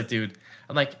engineering. I was like, dude,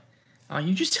 I'm like,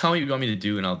 you just tell me what you want me to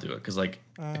do and I'll do it because like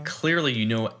clearly you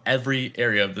know every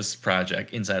area of this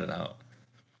project inside and out.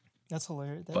 That's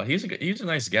hilarious. But he was a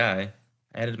nice guy.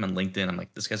 I added him on LinkedIn. I'm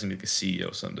like, this guy's gonna be like a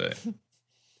CEO someday.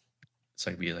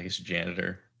 So I could be like his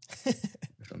janitor or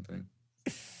something.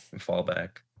 And fall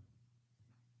back.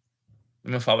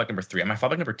 I'm gonna fallback number 3. My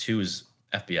fallback number 2 is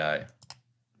FBI.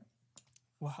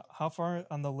 Well, how far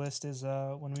on the list is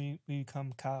when we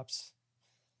become cops?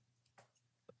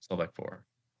 Fallback 4.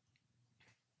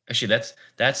 Actually,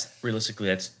 that's realistically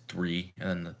that's 3,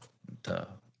 and then the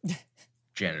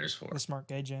janitor's 4. The smart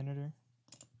guy janitor.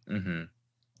 Mm-hmm.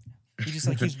 He just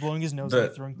like keeps blowing his nose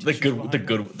and throwing tissues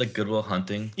the Goodwill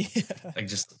Hunting. Yeah. Like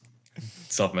just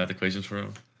solve math equations for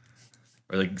him,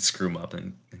 or like screw him up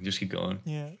and just keep going.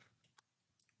 Yeah.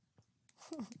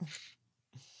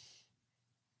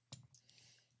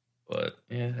 But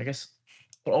yeah, I guess.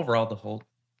 But overall,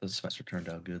 the semester turned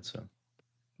out good. So.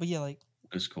 But yeah, like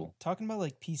it was cool. Talking about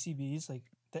like PCBs, like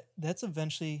that's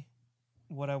eventually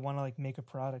what I want to like make a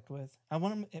product with. I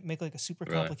want to make like a super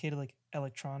complicated like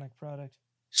electronic product.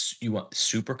 You want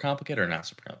super complicated or not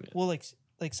super complicated? Well,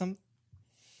 like some,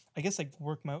 I guess like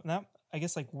work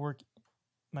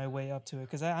my way up to it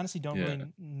because I honestly don't really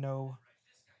know.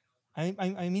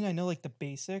 I mean I know like the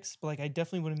basics, but like I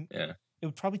definitely wouldn't. Yeah. It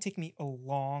would probably take me a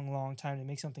long time to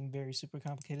make something very super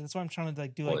complicated. That's why I'm trying to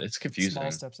like do it's confusing.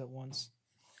 Small steps at once.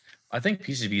 I think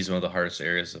PCB is one of the hardest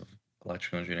areas of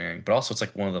electrical engineering, but also it's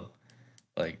like one of the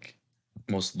like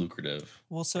most lucrative.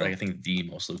 Well, so I think the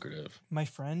most lucrative. My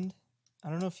friend, I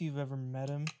don't know if you've ever met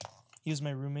him. He was my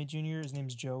roommate junior. His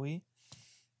name's Joey.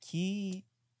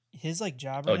 His like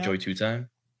job. Right now, Joey 2 Time.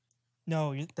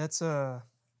 No, that's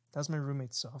my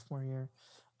roommate's sophomore year.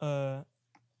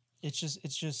 It's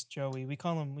just Joey. We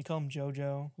call him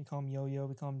Jojo. We call him Yo-Yo.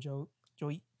 We call him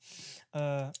Joey.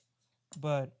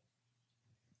 But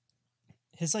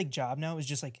his like job now is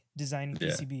just like designing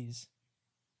PCBs.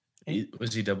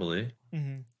 Was he double E?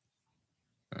 Mm-hmm.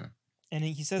 Huh. And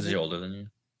he says, is he older than you?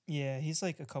 Yeah, he's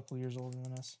like a couple years older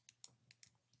than us.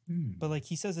 But like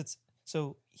he says it's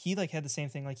so he like had the same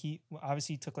thing. Like he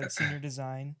obviously took like senior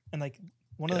design and like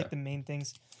one of like the main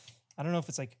things. I don't know if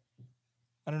it's like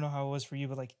I don't know how it was for you,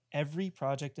 but like every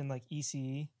project in like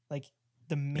ECE, like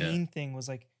the main thing was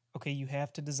like, okay, you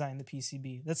have to design the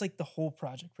PCB. That's like the whole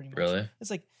project pretty much. Really?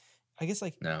 It's like, I guess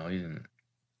like no, he didn't.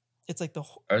 It's like the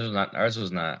whole. Ours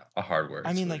was not a hardware.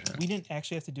 I mean, like we didn't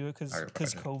actually have to do it because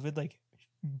COVID like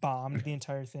bombed the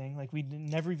entire thing. Like we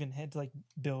never even had to like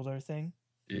build our thing.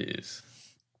 Yes.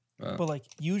 But like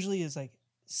usually is like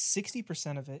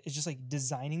 60% of it is just like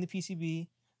designing the PCB,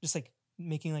 just like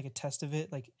making like a test of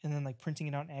it, like and then like printing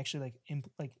it out and actually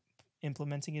like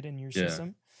implementing it in your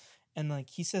system. And like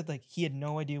he said, like he had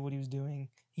no idea what he was doing.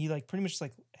 He like pretty much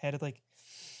like had it like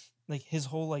his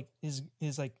whole like his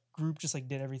like group just like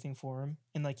did everything for him,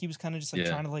 and like he was kind of just like Yeah.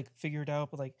 trying to like figure it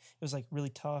out, but like it was like really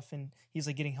tough, and he's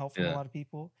like getting help from a Yeah. lot of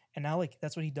people, and now like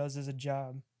that's what he does as a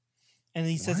job. And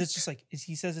he says it's just What? like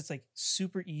he says it's like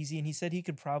super easy, and he said he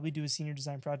could probably do a senior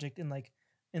design project in like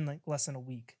less than a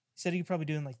week. He said he could probably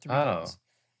do it in like 3 days.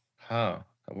 How?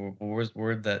 How?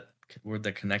 Where'd that Well,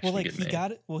 connection like get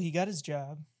made? he got his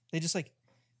job. They just like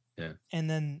Yeah. and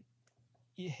then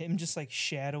him just like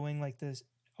shadowing like this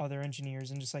other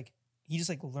engineers and just like he just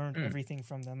like learned Hmm, everything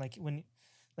from them. Like when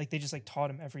like they just like taught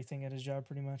him everything at his job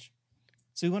pretty much.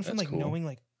 So he went from that's like cool. knowing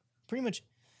like pretty much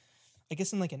I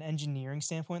guess in like an engineering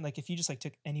standpoint, like if you just like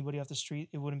took anybody off the street,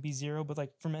 it wouldn't be zero. But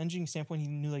like from an engineering standpoint, he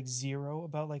knew like zero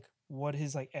about like what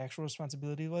his like actual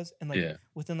responsibility was, and like Yeah.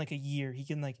 within like a year, he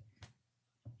can like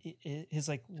his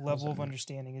like How's level that of mean?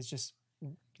 understanding is just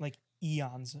like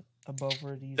eons above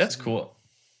where it used to That's be. cool.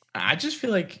 I just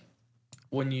feel like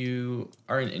when you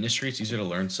are in industry, it's easier to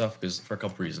learn stuff because for a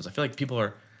couple reasons. I feel like people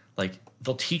are like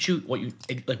they'll teach you what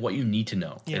you need to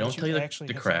know. They Yeah, what don't you tell you like actually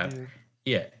the have to crap. do.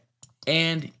 Yeah.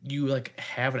 And you like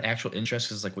have an actual interest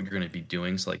because like what you're gonna be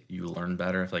doing, so like you learn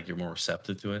better. I feel like you're more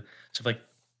receptive to it. So I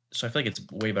feel like it's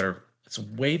way better. It's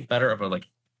way better of a like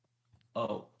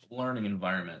learning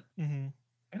environment. Mm-hmm.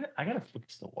 I gotta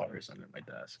fix the wires under my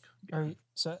desk All again. right,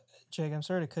 so Jake, I'm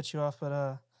sorry to cut you off, but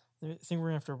I think we're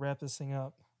gonna have to wrap this thing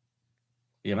up.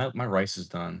 Yeah, my rice is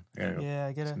done. I gotta go. Yeah,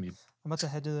 It's gonna be I'm about to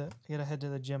head to I gotta head to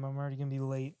the gym. I'm already gonna be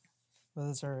late, but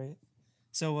that's all right.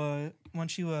 So why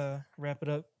don't you wrap it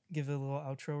up? Give it a little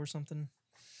outro or something.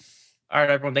 all right,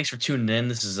 everyone. Thanks for tuning in.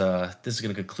 This is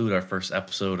gonna conclude our first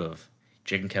episode of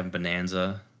Jake and Kevin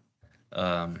Bonanza.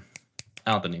 Um,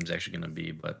 I don't know what the name's actually gonna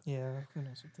be, but Yeah, who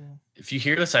knows what the if you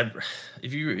hear this,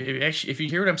 if you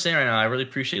hear what I'm saying right now, I really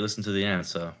appreciate you listening to the end.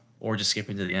 So, or just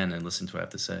skipping to the end and listen to what I have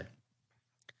to say.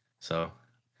 So,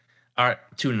 all right,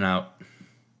 tuning out.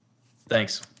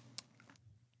 Thanks.